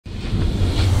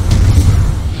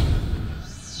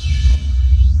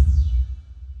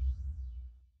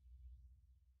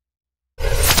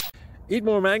Eat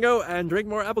more mango and drink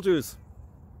more apple juice.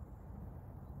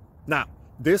 Now,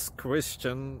 this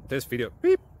video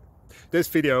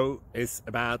is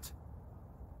about...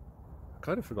 I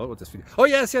kind of forgot what this video... Oh,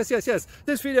 yes.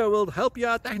 This video will help you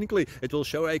out technically. It will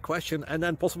show a question and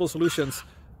then possible solutions.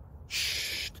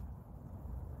 Shh.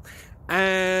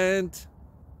 And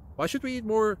why should we eat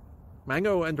more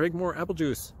mango and drink more apple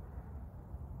juice?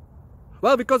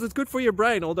 Well, because it's good for your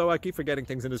brain, although I keep forgetting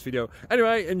things in this video.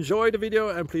 Anyway, enjoy the video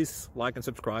and please like and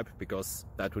subscribe, because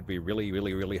that would be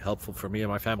really helpful for me and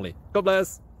my family. God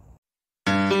bless!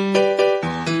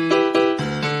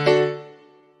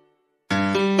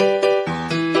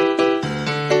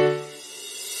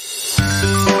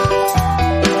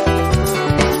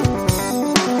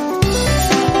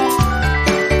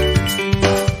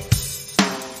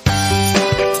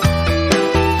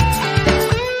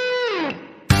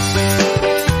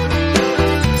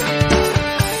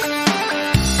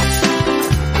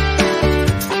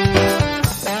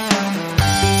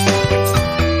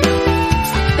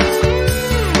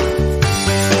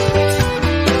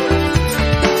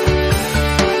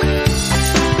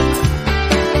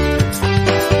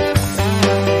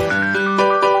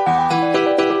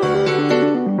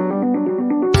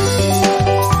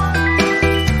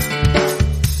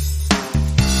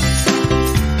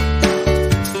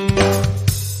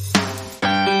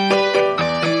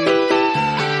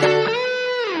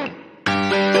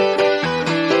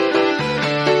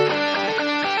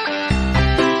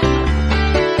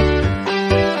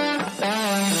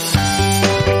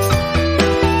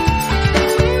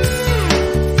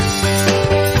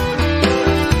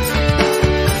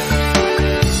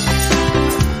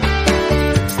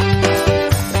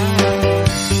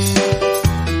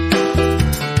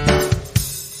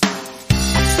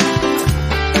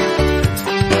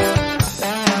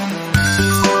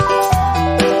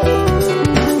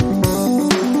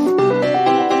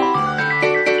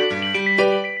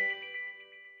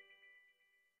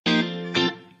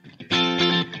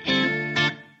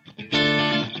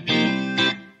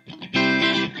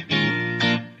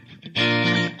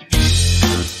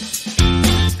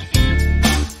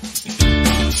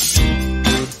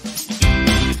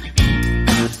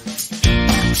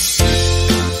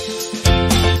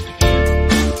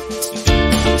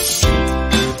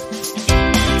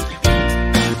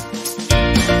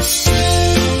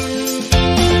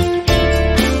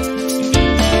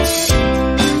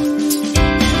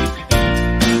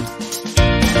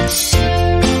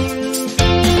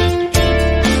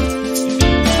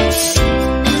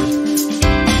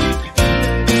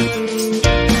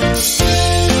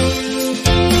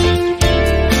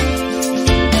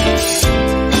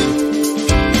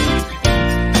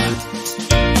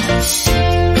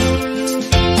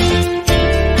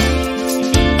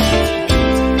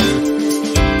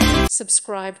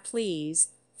 Subscribe, please.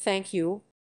 Thank you.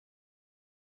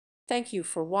 Thank you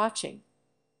for watching.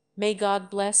 May God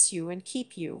bless you and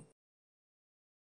keep you.